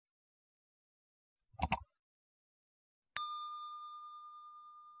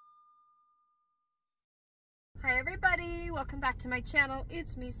everybody, welcome back to my channel.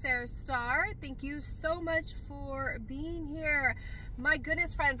 It's me, MESARASTARR. Thank you so much for being here. My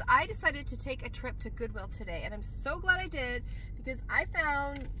goodness, friends, I decided to take a trip to Goodwill today, and I'm so glad I did because I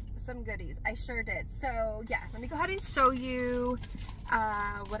found some goodies. I sure did. So yeah, let me go ahead and show you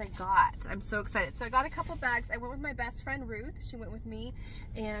what I got. I'm so excited. So I got a couple bags. I went with my best friend Ruth. She went with me,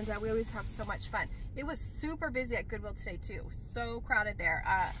 and we always have so much fun. It was super busy at Goodwill today too. So crowded there.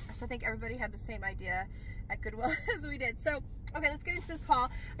 So I think everybody had the same idea at Goodwill as we did. So okay, let's get into this haul.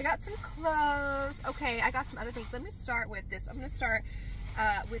 I got some clothes. Okay, I got some other things. Let me start with this. I'm going to start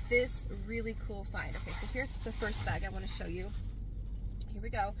with this really cool find. Okay, so here's the first bag I want to show you. Here we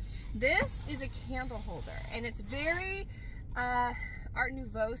go. This is a candle holder, and it's very Art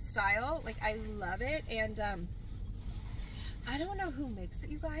Nouveau style. Like, I love it, and I don't know who makes it,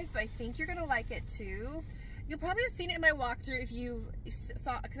 you guys, but I think you're gonna like it too. You'll probably have seen it in my walkthrough if you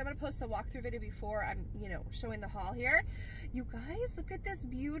saw, because I'm gonna post the walkthrough video before I'm, you know, showing the haul here. You guys, look at this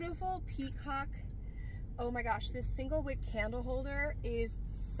beautiful peacock. Oh my gosh, this single wick candle holder is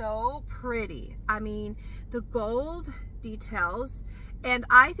so pretty. I mean, the gold details. And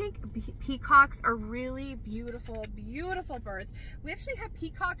I think peacocks are really beautiful, beautiful birds. We actually have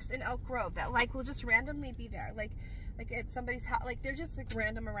peacocks in Elk Grove that like will just randomly be there. Like at somebody's house, like they're just like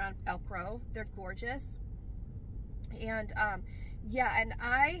random around Elk Grove. They're gorgeous. And yeah, and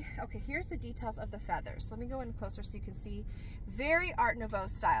okay, here's the details of the feathers. Let me go in closer so you can see. Very Art Nouveau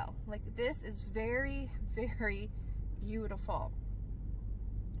style. Like, this is very, very beautiful.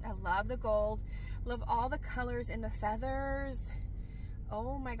 I love the gold. Love all the colors in the feathers.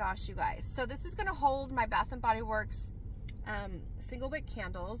 Oh my gosh, you guys. So this is gonna hold my Bath & Body Works single wick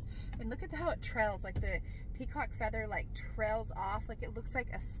candles, and look at how it trails. Like, the peacock feather like trails off, like it looks like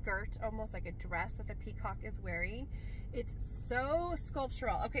a skirt, almost like a dress that the peacock is wearing. It's so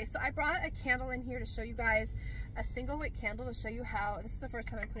sculptural. Okay, so I brought a candle in here to show you guys, a single wick candle to show you how, this is the first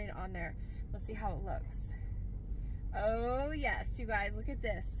time I'm putting it on there. Let's see how it looks. Oh yes, you guys, look at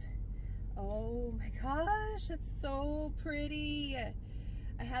this. Oh my gosh, it's so pretty.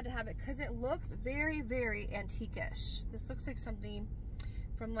 I had to have it because it looks very, very antique-ish. This looks like something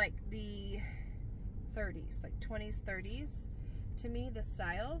from like the 30s, like 20s, 30s to me, the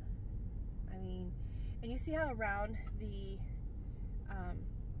style. I mean, and you see how around the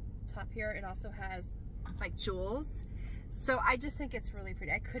top here, it also has like jewels. So I just think it's really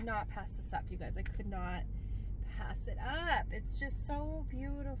pretty. I could not pass this up, you guys. I could not pass it up. It's just so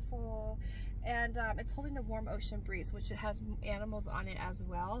beautiful. And it's holding the warm ocean breeze, which it has animals on it as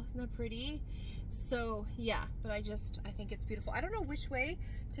well. Isn't that pretty? So yeah, but I think it's beautiful. I don't know which way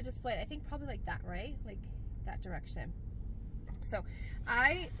to display it. I think probably like that, right? Like that direction. So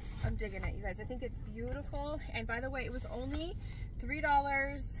I'm digging it, you guys. I think it's beautiful. And by the way, it was only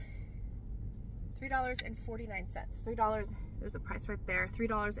 $3.49. $3, there's the price right there,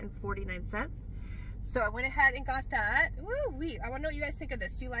 $3.49. So I went ahead and got that. Woo-wee. I want to know what you guys think of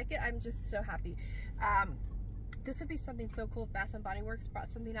this. Do you like it? I'm just so happy. This would be something so cool if Bath & Body Works brought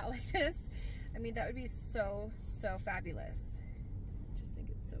something out like this. I mean, that would be so, so fabulous. Just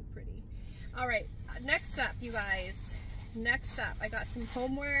think it's so pretty. All right, next up, you guys. Next up, I got some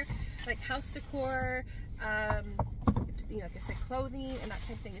homeware, like house decor, you know, like I said, clothing and that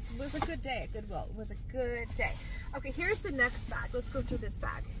type of thing. It was a good day at Goodwill. It was a good day. Okay, here's the next bag. Let's go through this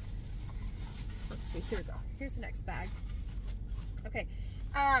bag. Let's see, here we go. Here's the next bag. Okay,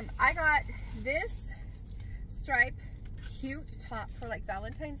 I got this stripe cute top for like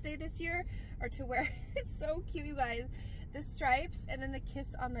Valentine's Day this year, or to wear. It's so cute, you guys. The stripes and then the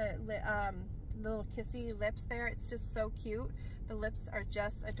kiss on the little kissy lips there. It's just so cute. The lips are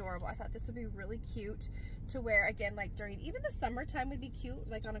just adorable. I thought this would be really cute to wear again, like during even the summertime would be cute,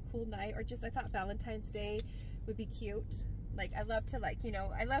 like on a cool night, or just I thought Valentine's Day would be cute. Like, I love to, like, you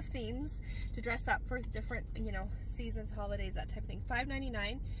know, I love themes to dress up for different, you know, seasons, holidays, that type of thing.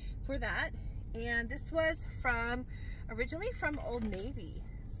 $5.99 for that. And this was originally from Old Navy.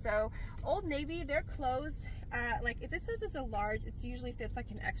 So Old Navy, their clothes, like if it says it's a large, it usually fits like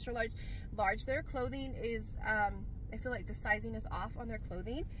an extra large. Their clothing is, I feel like the sizing is off on their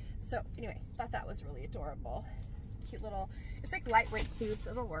clothing. So anyway, thought that was really adorable. Cute little, it's like lightweight too,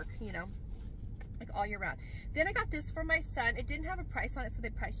 so it'll work, you know, like all year round. Then I got this for my son. It didn't have a price on it, so they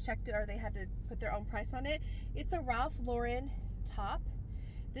price checked it, or they had to put their own price on it. It's a Ralph Lauren top.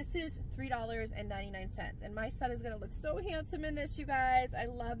 This is $3.99, and my son is gonna look so handsome in this, you guys. I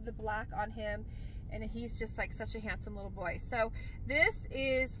love the black on him, and he's just like such a handsome little boy. So this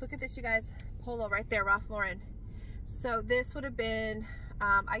is, look at this, you guys, polo right there, Ralph Lauren. So this would have been,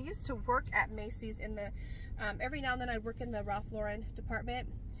 I used to work at Macy's in the, every now and then I'd work in the Ralph Lauren department.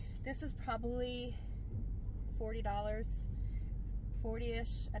 This is probably $40,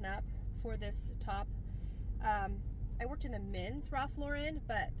 $40-ish and up for this top. I worked in the men's Ralph Lauren,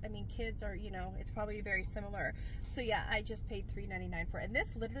 but I mean, kids are, you know, it's probably very similar. So yeah, I just paid $3.99 for it. And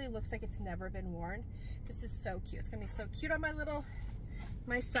this literally looks like it's never been worn. This is so cute. It's gonna be so cute on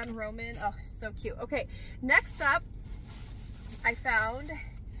my son Roman. Oh, so cute. Okay, next up, I found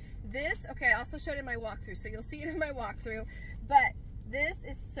this. Okay, I also showed it in my walkthrough, so you'll see it in my walkthrough. But this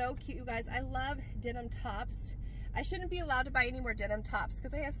is so cute, you guys. I love denim tops. I shouldn't be allowed to buy any more denim tops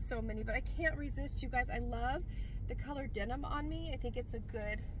because I have so many, but I can't resist, you guys. I love the color denim on me. I think it's a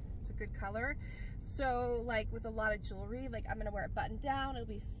good color. So like with a lot of jewelry, like I'm gonna wear it buttoned down. It'll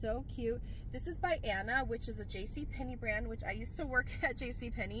be so cute. This is by Anna, which is a JCPenney brand, which I used to work at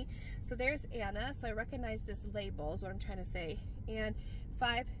JCPenney. So there's Anna. So I recognize this label is what I'm trying to say. And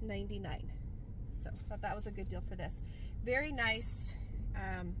 $5.99. So I thought that was a good deal for this. Very nice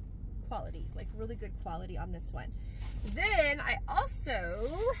quality, like really good quality on this one. Then I also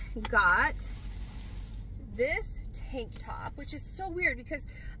got this tank top, which is so weird because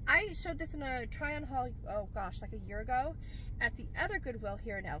I showed this in a try on haul, oh gosh, like a year ago at the other Goodwill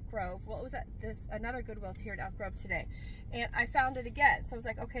here in Elk Grove. Well, it was at another Goodwill here in Elk Grove today, and I found it again. So I was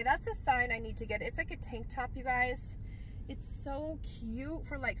like, okay, that's a sign I need to get it. It's like a tank top, you guys. It's so cute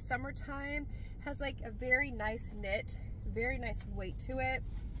for like summertime. Has like a very nice knit, very nice weight to it.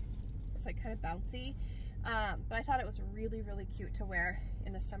 It's like kind of bouncy. But I thought it was really, really cute to wear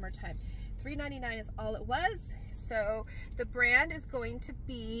in the summertime. $3.99 is all it was. So the brand is going to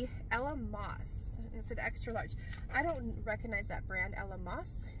be Ella Moss. It's an extra large. I don't recognize that brand, Ella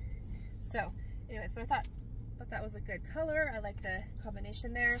Moss. So anyways, but I thought that was a good color. I like the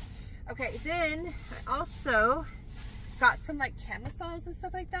combination there. Okay, then I also got some like camisoles and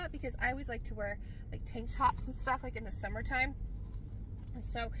stuff like that because I always like to wear like tank tops and stuff like in the summertime. And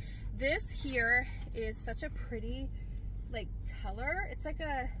so this here is such a pretty like color. It's like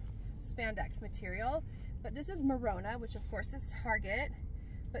a spandex material, but this is Marona, which of course is Target.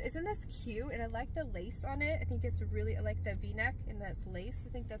 But isn't this cute? And I like the lace on it. I think it's really, I like the V-neck and that's lace.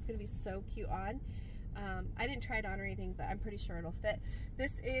 I think that's gonna be so cute on. I didn't try it on or anything, but I'm pretty sure it'll fit.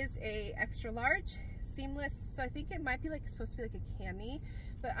 This is a extra large, seamless. So I think it might be like supposed to be like a cami,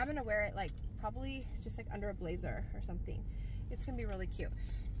 but I'm gonna wear it like probably just like under a blazer or something. It's gonna be really cute.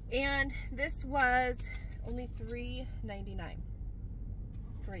 And this was only $3.99.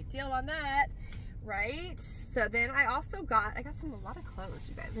 Great deal on that, right? So then I also got, I got a lot of clothes,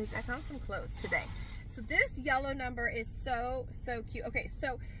 you guys. I found some clothes today. So this yellow number is so, so cute. Okay,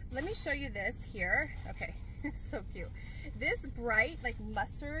 so let me show you this here. Okay, it's so cute. This bright, like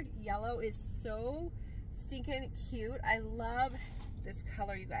mustard yellow is so stinking cute. I love this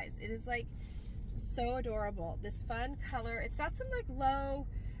color, you guys. It is like so adorable. This fun color. It's got some like low,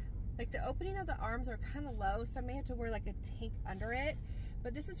 like the opening of the arms are kind of low, so I may have to wear like a tank under it.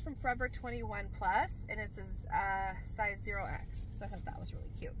 But this is from Forever 21 Plus, and it's a size 0X. So I thought that was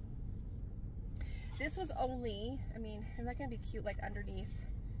really cute. This was only, I mean, is that gonna be cute like underneath?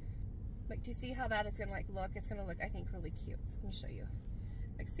 Like, do you see how that is gonna like look? It's gonna look, I think, really cute. So let me show you.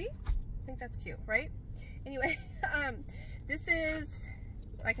 Like, see? I think that's cute, right? Anyway, this is,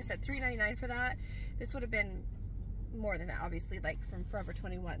 like I said, $3.99 for that. This would have been more than that, obviously, like from Forever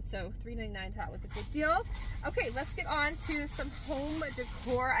 21. So $3.99 I thought was a good deal. Okay, let's get on to some home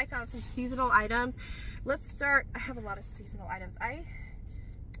decor. I found some seasonal items. Let's start. I have a lot of seasonal items. I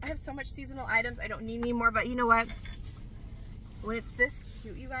have so much seasonal items. I don't need any more, but you know what? When it's this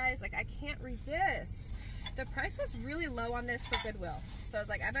cute, you guys, like I can't resist. The price was really low on this for Goodwill. So I was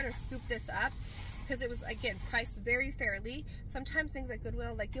like, I better scoop this up because it was, again, priced very fairly. Sometimes things at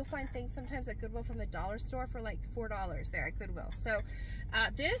Goodwill, like you'll find things sometimes at Goodwill from the dollar store for like $4 there at Goodwill. So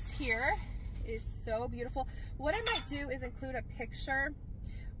this here is so beautiful. What I might do is include a picture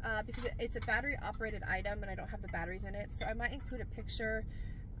because it's a battery operated item and I don't have the batteries in it. So I might include a picture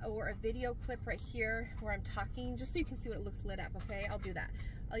or a video clip right here where I'm talking, just so you can see what it looks lit up, okay? I'll do that.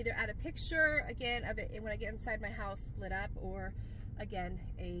 I'll either add a picture, again, of it when I get inside my house lit up, or again,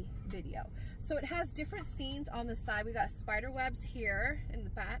 a video. So it has different scenes on the side. We got spider webs here in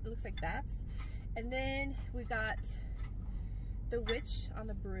the back. It looks like bats. And then we got the witch on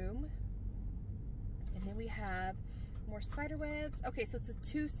the broom. And then we have more spider webs. Okay, so it's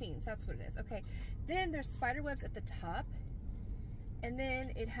 2 scenes. That's what it is. Okay, then there's spider webs at the top. And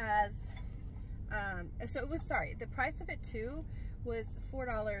then it has, so it was, sorry, the price of it too was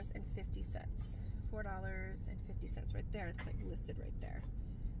 $4.50. $4.50 right there. It's like listed right there.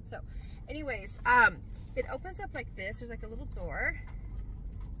 So anyways, it opens up like this. There's like a little door.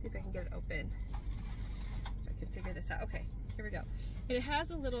 Let's see if I can get it open. If I can figure this out. Okay, here we go. And it has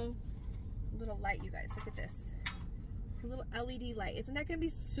a little little light, you guys. Look at this. A little LED light. Isn't that going to be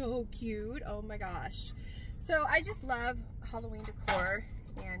so cute? Oh my gosh. So I just love Halloween decor,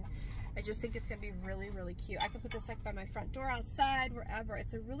 and I just think it's going to be really, really cute. I can put this like by my front door, outside, wherever.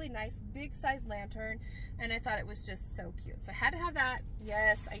 It's a really nice, big size lantern, and I thought it was just so cute. So I had to have that.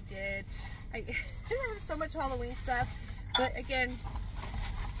 Yes, I did. I have so much Halloween stuff, but again,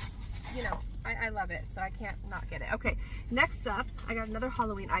 you know, I love it, so I can't not get it. Okay, next up, I got another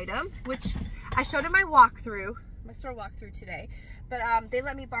Halloween item, which I showed in my walkthrough, my store walkthrough today, but they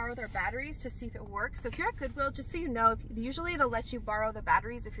let me borrow their batteries to see if it works. So if you're at Goodwill, just so you know, usually they'll let you borrow the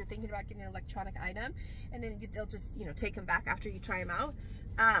batteries if you're thinking about getting an electronic item, and then they'll just, you know, take them back after you try them out.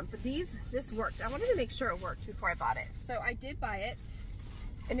 But this worked. I wanted to make sure it worked before I bought it, so I did buy it.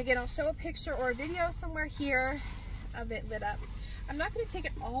 And again, I'll show a picture or a video somewhere here of it lit up. I'm not going to take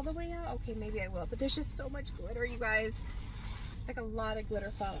it all the way out. Okay, maybe I will, but there's just so much glitter, you guys. Like a lot of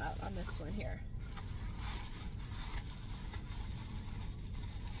glitter fell out on this one here.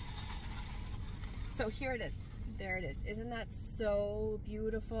 So here it is. There it is. Isn't that so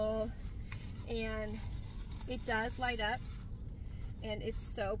beautiful? And it does light up, and it's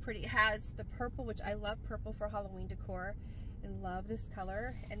so pretty. It has the purple, which I love purple for Halloween decor. I love this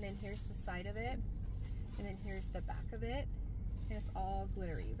color. And then here's the side of it, and then here's the back of it, and it's all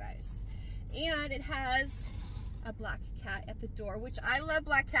glittery, you guys. And it has a black cat at the door, which I love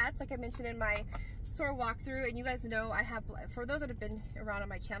black cats, like I mentioned in my store walkthrough. And you guys know I have, for those that have been around on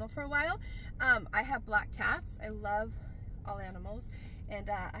my channel for a while, I have black cats. I love all animals, and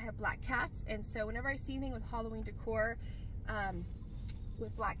I have black cats, and so whenever I see anything with Halloween decor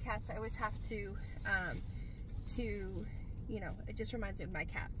with black cats, I always have to you know, it just reminds me of my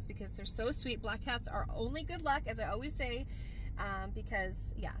cats because they're so sweet. Black cats are only good luck, as I always say,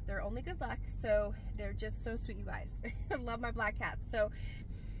 because yeah, they're only good luck. So they're just so sweet, you guys. I love my black cats. So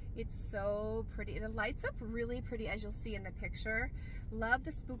it's so pretty, and it lights up really pretty, as you'll see in the picture. Love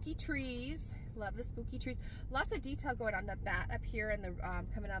the spooky trees. Love the spooky trees. Lots of detail going on the bat up here, and the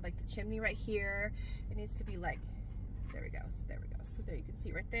coming out like the chimney right here. It needs to be like, there we go. So there we go. So there you can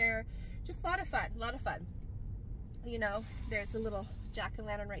see right there. Just a lot of fun. A lot of fun. You know, there's a little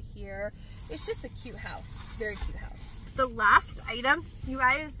jack-o'-lantern right here. It's just a cute house. Very cute house. The last item, you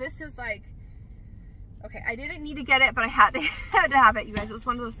guys, this is like, okay, I didn't need to get it, but I had to have it, you guys. It was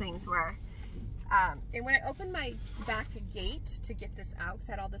one of those things where, and when I opened my back gate to get this out, because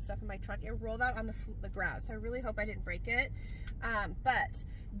I had all this stuff in my trunk, it rolled out on the ground. So I really hope I didn't break it. But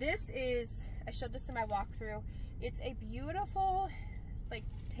this is, I showed this in my walkthrough. It's a beautiful, like,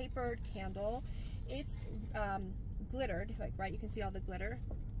 tapered candle. It's glittered, like, right, you can see all the glitter,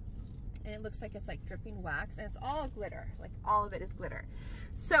 and it looks like it's like dripping wax, and it's all glitter, like all of it is glitter.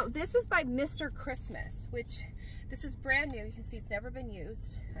 So this is by Mr. Christmas, which this is brand new. You can see it's never been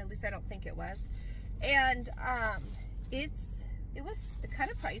used, at least I don't think it was. And it was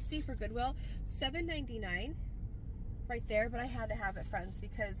kind of pricey for Goodwill, $7.99 right there, but I had to have it, friends,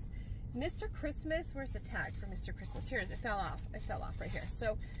 because Mr. Christmas, where's the tag for Mr. Christmas? Here it is. It fell off right here.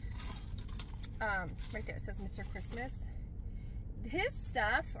 So right there it says Mr. Christmas. His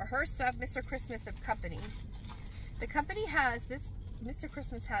stuff, or her stuff, Mr. Christmas, the company has this. Mr.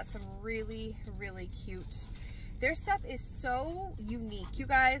 Christmas has some really, really cute, their stuff is so unique, you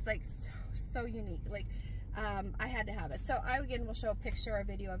guys, like so unique. Like I had to have it. So I again will show a picture or a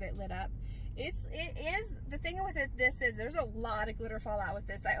video of it lit up. It is, the thing with it, this is, there's a lot of glitter fall out with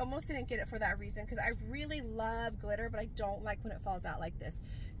this. I almost didn't get it for that reason, because I really love glitter, but I don't like when it falls out like this.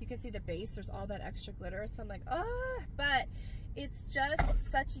 You can see the base, there's all that extra glitter, so I'm like, oh, but it's just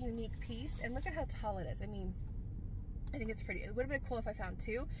such a unique piece, and look at how tall it is. I mean, I think it's pretty. It would have been cool if I found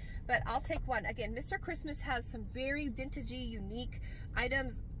two, but I'll take one. Again, Mr. Christmas has some very vintagey, unique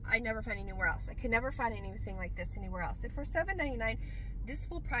items I never find anywhere else. I could never find anything like this anywhere else. And for $7.99, this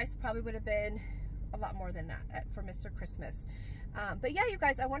full price probably would have been a lot more than that for Mr. Christmas. But yeah, you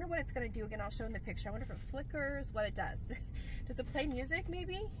guys, I wonder what it's going to do. Again, I'll show in the picture. I wonder if it flickers, what it does. Does it play music,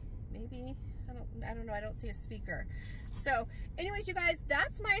 maybe? Maybe. I don't know. I don't see a speaker. So anyways, you guys,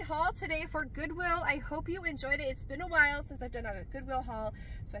 that's my haul today for Goodwill. I hope you enjoyed it. It's been a while since I've done a Goodwill haul,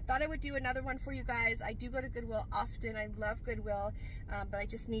 so I thought I would do another one for you guys. I do go to Goodwill often. I love Goodwill, but I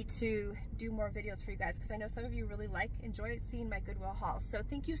just need to do more videos for you guys, because I know some of you really enjoy seeing my Goodwill hauls. So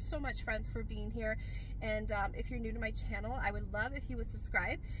thank you so much, friends, for being here. And if you're new to my channel, I would love if you would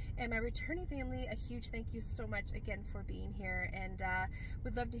subscribe. And my returning family, a huge thank you so much again for being here. And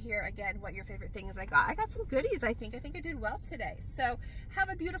would love to hear again what your favorite things I got. I got some goodies, I think. I did well today. So have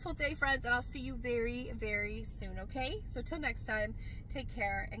a beautiful day, friends, and I'll see you very, very soon, okay? So till next time, take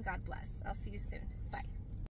care and God bless. I'll see you soon.